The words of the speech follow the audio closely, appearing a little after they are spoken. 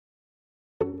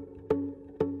Good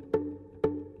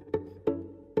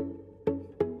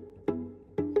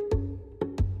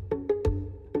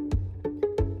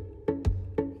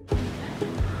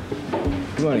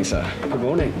morning, sir. Good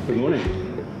morning. Good morning.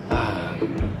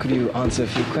 Could you answer a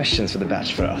few questions for the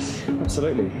batch for us?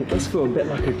 Absolutely. It does feel a bit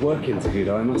like a work interview,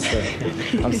 though, I must say.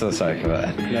 I'm so sorry for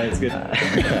that. No, it's good.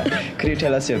 Could you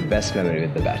tell us your best memory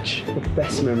with the batch? The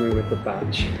best memory with the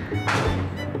batch.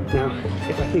 Now,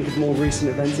 if I think of more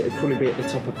recent events, it'd probably be at the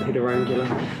top of Pitarangula.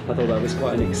 I thought that was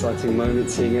quite an exciting moment,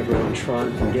 seeing everyone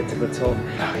triumph and get to the top.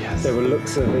 Oh, yes. There were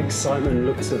looks of excitement,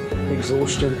 looks of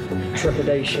exhaustion,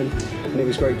 trepidation, and it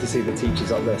was great to see the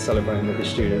teachers up there celebrating with the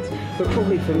students. But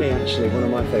probably for me, actually, one of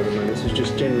my favourite moments was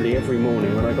just generally every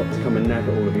morning when I got to come and nag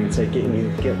at all of you and say, get to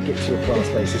your class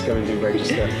places, go and do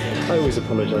register. I always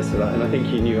apologise for that, and I think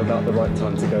you knew about the right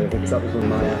time to go, because that was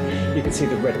when you could see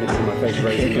the redness in my face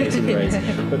raising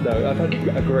raised. But no, I've had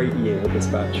a great year with this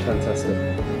batch. Fantastic.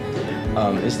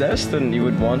 Is there a student you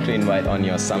would want to invite on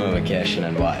your summer vacation,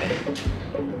 and why?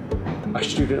 A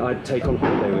student I'd take on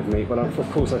holiday with me, but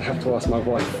of course I'd have to ask my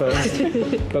wife first.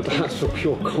 But perhaps for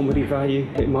pure comedy value,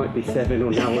 it might be Thevin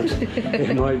or Howard.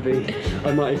 It might be.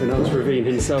 I might even ask Raveen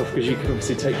himself, because you can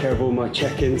obviously take care of all my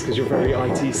check-ins, because you're very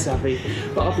IT savvy.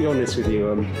 But I'll be honest with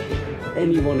you,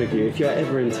 any one of you, if you're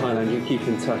ever in Thailand, you keep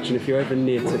in touch, and if you're ever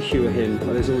near to Hua Hin,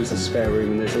 there's always a spare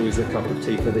room and there's always a cup of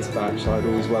tea for this batch, so I'd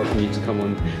always welcome you to come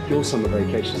on your summer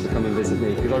vacations to come and visit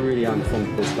me, because I really am fond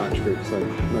of this batch group, so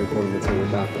no problem at all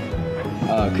with that.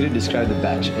 Could you describe the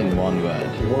batch in one word?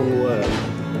 One word.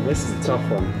 This is a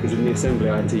tough one, because in the assembly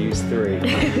I had to use 3.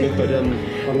 But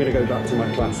I'm going to go back to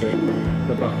my classic,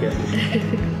 the bucket.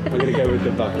 I'm going to go with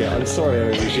the bucket. I'm sorry I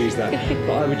always use that,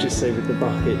 but I would just say with the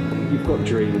bucket, you've got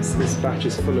dreams. This batch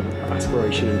is full of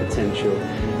aspiration and potential,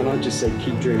 and I'd just say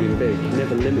keep dreaming big.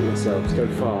 Never limit yourselves, go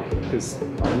far, because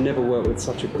I've never worked with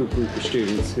such a good group of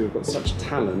students who have got such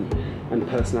talent and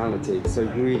personality, so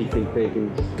really think big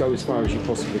and go as far as you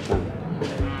possibly can.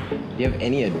 Do you have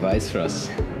any advice for us?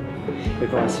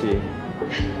 Advice for you.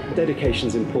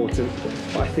 Dedication's important,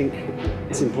 but I think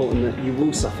it's important that you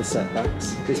will suffer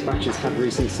setbacks. This batch has had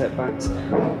recent setbacks.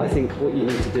 I think what you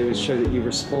need to do is show that you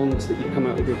respond, that you come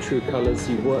out with your true colours,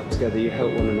 you work together, you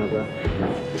help one another,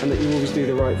 and that you always do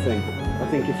the right thing. I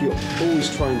think if you always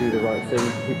try and do the right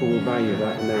thing, people will value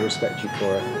that and they'll respect you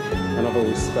for it. And I've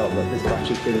always felt that this batch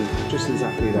has been just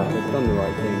exactly that. They've done the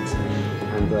right things,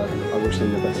 and I wish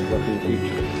them the best of luck in the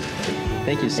future.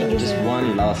 Thank you, sir. Just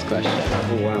one last question.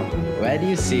 Oh, wow. Where do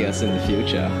you see us in the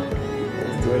future?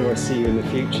 Where do I see you in the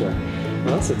future?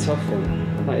 Well, that's a tough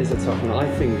one. That is a tough one. I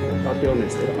think, I'll be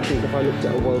honest, I think if I looked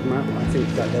at a world map, I think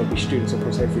that there'll be students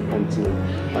across every continent.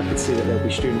 I could see that there'll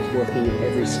be students working in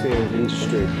every sphere of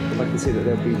industry. I can see that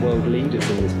there'll be world leaders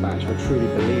in this batch. I truly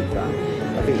believe that.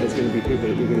 I think there's going to be people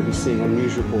that you're going to be seeing on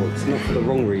news reports, not for the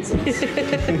wrong reasons,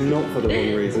 not for the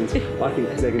wrong reasons, but I think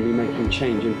because they're going to be making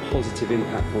change and positive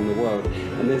impact on the world.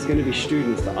 And there's going to be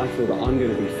students that I feel that I'm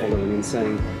going to be following and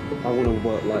saying, I want to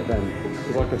work like them.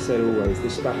 Because like I said always,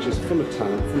 this batch is full of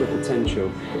talent, full of potential,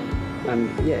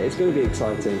 and yeah, it's going to be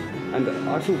exciting. And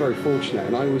I feel very fortunate,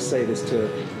 and I always say this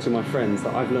to my friends,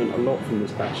 that I've learned a lot from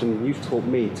this batch, and you've taught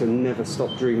me to never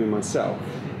stop dreaming myself,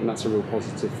 and that's a real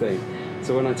positive thing.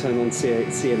 So when I turn on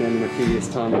CNN in a few years'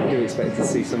 time, I do expect to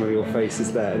see some of your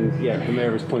faces there. And yeah,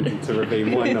 Amira's pointing to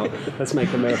Raveen. Why not? Let's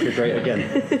make America great again.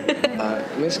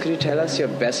 Miss, could you tell us your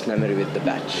best memory with the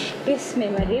batch? Best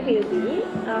memory will be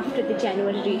after the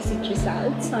January recent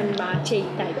results on March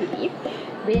 8th, I believe,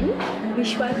 when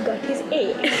Vishwas got his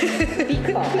A.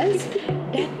 Because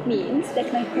that means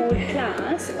that my whole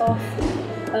class of,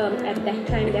 at that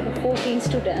time there were 14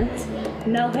 students,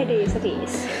 now had A's at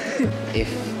A's.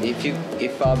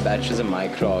 If our batch was a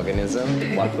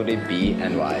microorganism, what would it be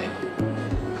and why?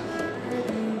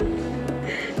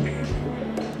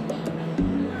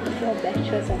 If our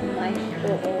batch was a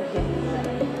microorganism,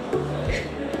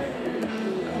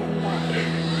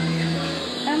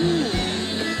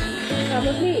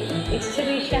 probably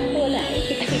Escherichia coli,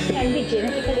 because it can be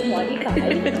genetically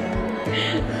modified,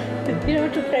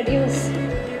 to produce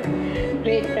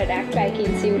great products like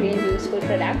insulin, useful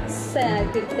products. I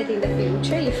think that in the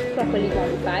future, if properly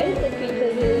modified, that people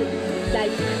will,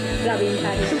 like Raveen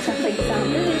for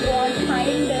example, will go and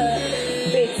find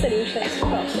great solutions to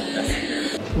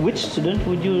problems. Which student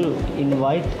would you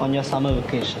invite on your summer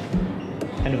vacation,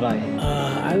 and why?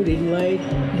 I would invite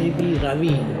maybe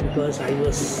Ravi, because I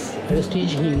was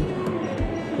teaching him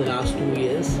the last 2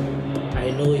 years.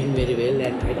 I know him very well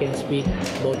and I can speak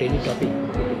about any topic.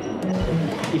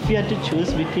 If you had to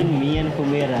choose between me and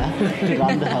Humera to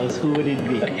run the house, who would it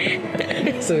be?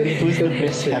 So who's the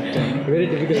best captain? Very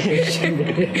difficult question.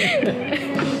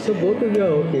 So both of you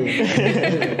are okay.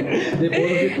 They both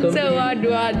of it So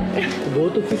complement.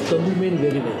 Both of it complement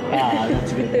very well.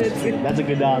 That's good. That's a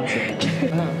good answer.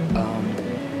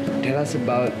 Tell us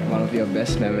about one of your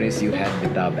best memories you had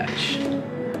with our batch.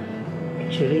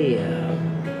 Actually,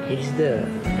 it's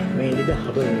mainly the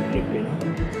Hubble trip,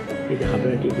 It's the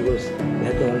Hubble trip because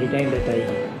that's the only time that I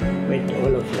met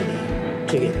all of you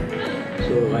together.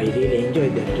 So I really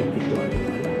enjoyed that trip with all of you.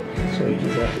 So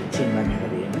it's in my memory.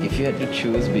 If you had to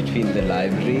choose between the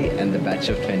library and the batch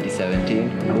of 2017,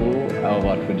 who or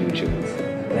what would you choose?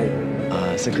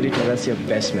 So could you tell us your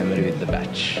best memory with the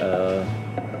batch?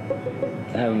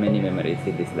 I have many memories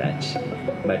with this batch,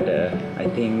 but I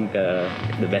think the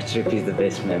batch trip is the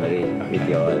best memory with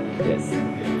you all. Yes,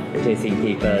 chasing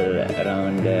people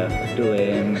around 2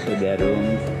 a.m. to their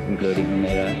rooms, including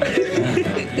Humera.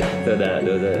 So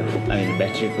the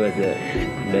batch trip was the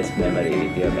best memory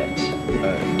with your batch.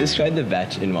 Describe the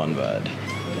batch in one word.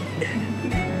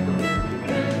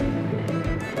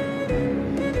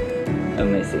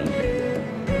 Amazing.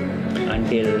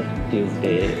 Until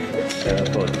Tuesday.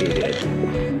 4th period.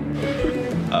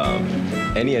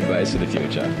 Any advice for the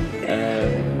future?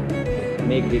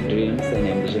 Make big dreams and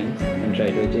ambitions and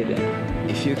try to achieve them.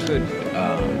 If you could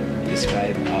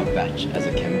describe our batch as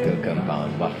a chemical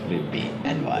compound, what would it be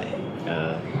and why?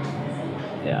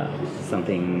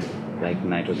 Something like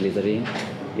nitroglycerin.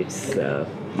 It's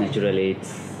naturally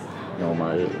it's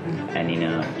normal and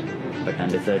inert, but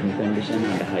under certain conditions,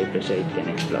 under high pressure, it can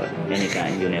explode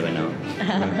anytime. You never know.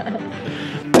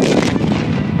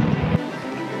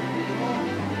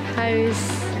 Hi. So,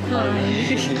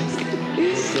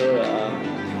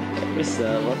 Miss,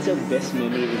 what's your best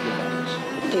memory with the batch?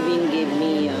 Kevin gave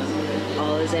me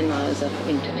hours and hours of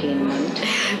entertainment.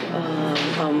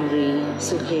 Amri,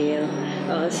 Suhail,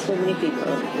 so many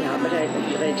people. Yeah, but I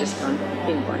just can't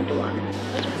pinpoint one.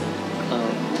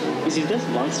 Is it just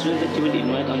one student that you would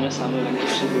invite on your summer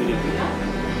vacation, would it be?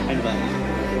 And why?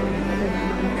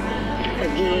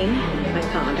 Again, I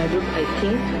can't. I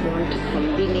think I want a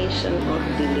combination of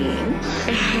Delaney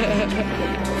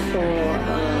for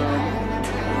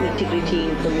nitty-gritty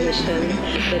information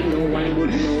that no one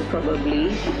would know probably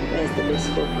as the best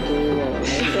photo or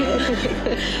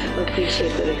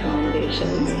appreciate the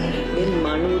recommendations. Then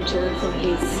Manuja for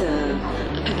his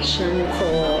passion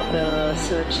for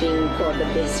searching for the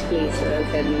best places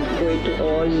and going to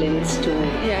all lengths to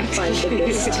find the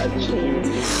best things.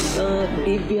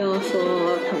 Divya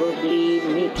for probably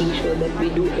making sure that we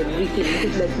do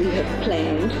everything that we have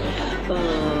planned,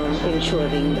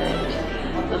 ensuring that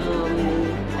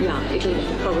it'll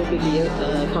probably be a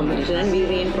combination, and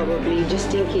Vivian probably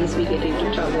just in case we get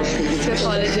into trouble To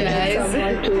apologize.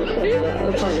 someone to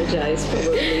apologize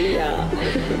probably.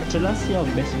 Tell us your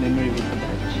best memory with the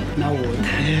batch. Now what? I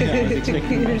was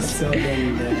expecting that. So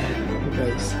then,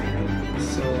 because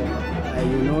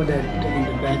you know that in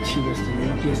the batch he was the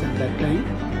youngest at that time.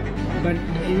 But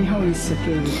anyhow, he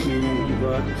settled with me and he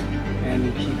worked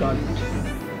and he got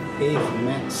A for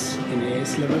maths in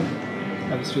AS level.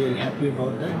 I was really happy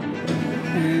about that.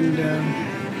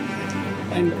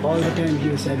 And all the time he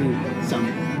was having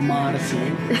some Marsi. I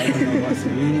don't know what's the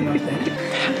meaning of that.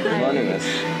 Good morning, miss.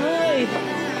 Hi.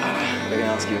 We're going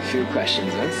to ask you a few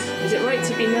questions, miss. Is it right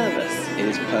to be nervous? It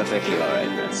is perfectly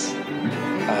alright, miss.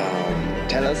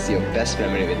 Tell us your best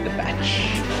memory with the batch.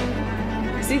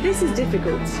 See, this is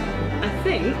difficult. I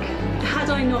think, had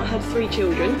I not had 3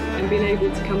 children and been able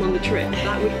to come on the trip,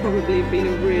 that would probably have been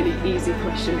a really easy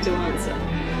question to answer.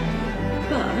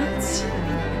 But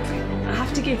I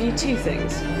have to give you 2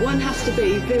 things. One has to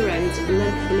be Viren's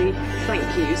lengthy thank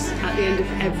yous at the end of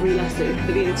every lesson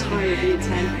for the entire of Year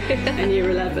 10 and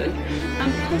Year 11.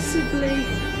 And possibly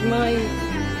my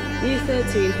Year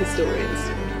 13 historians,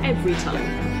 every time,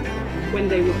 when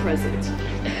they were present.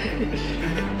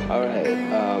 Alright,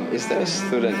 is there a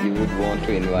student you would want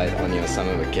to invite on your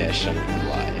summer vacation and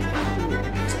why?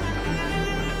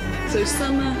 So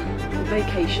summer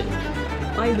vacation.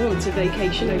 I want a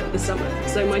vacation over the summer.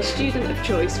 So my student of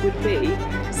choice would be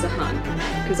Sahan,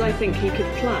 because I think he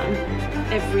could plan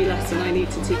every lesson I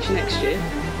need to teach next year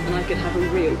and I could have a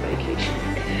real vacation.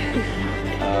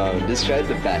 Describe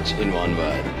the batch in one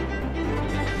word.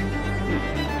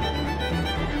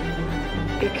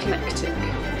 Eclectic.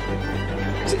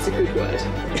 Because it's a good word.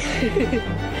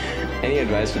 Any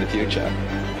advice for the future?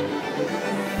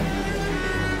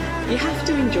 You have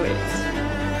to enjoy it.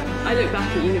 I look back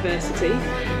at university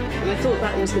and I thought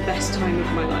that was the best time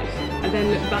of my life. I then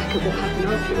look back at what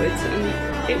happened afterwards and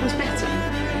it was better.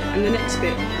 And the next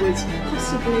bit was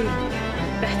possibly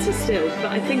better still.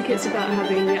 But I think it's about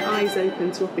having your eyes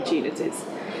open to opportunities.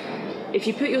 If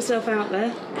you put yourself out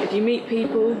there, if you meet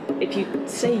people, if you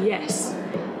say yes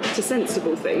to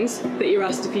sensible things that you're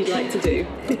asked if you'd like to do,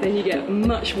 then you get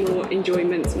much more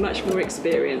enjoyment, much more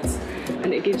experience,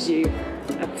 and it gives you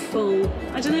a full,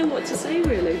 I don't know what to say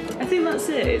really. I think that's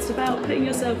it. It's about putting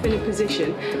yourself in a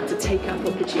position to take up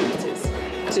opportunities.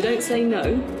 So don't say no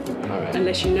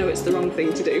unless you know it's the wrong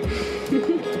thing to do.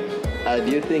 Do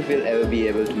you think we'll ever be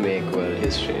able to make world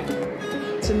history?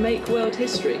 To make world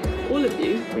history, all of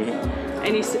you,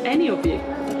 any of you,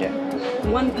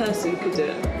 one person could do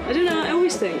it. I don't know, I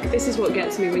always think this is what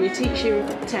gets me when you teach year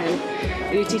 10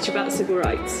 and you teach about civil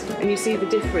rights and you see the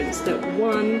difference that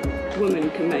one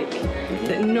woman can make,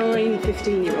 that 9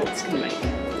 15-year-olds can make.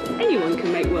 Anyone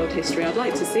can make world history. I'd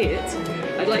like to see it.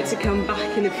 I'd like to come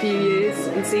back in a few years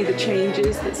and see the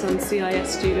changes that some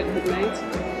CIS student had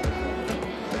made.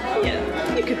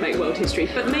 Yeah, you could make world history,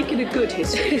 but make it a good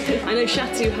history. I know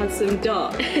Shatu had some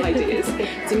dark ideas,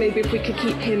 so maybe if we could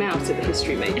keep him out of the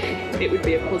history making, it would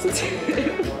be a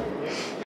positive.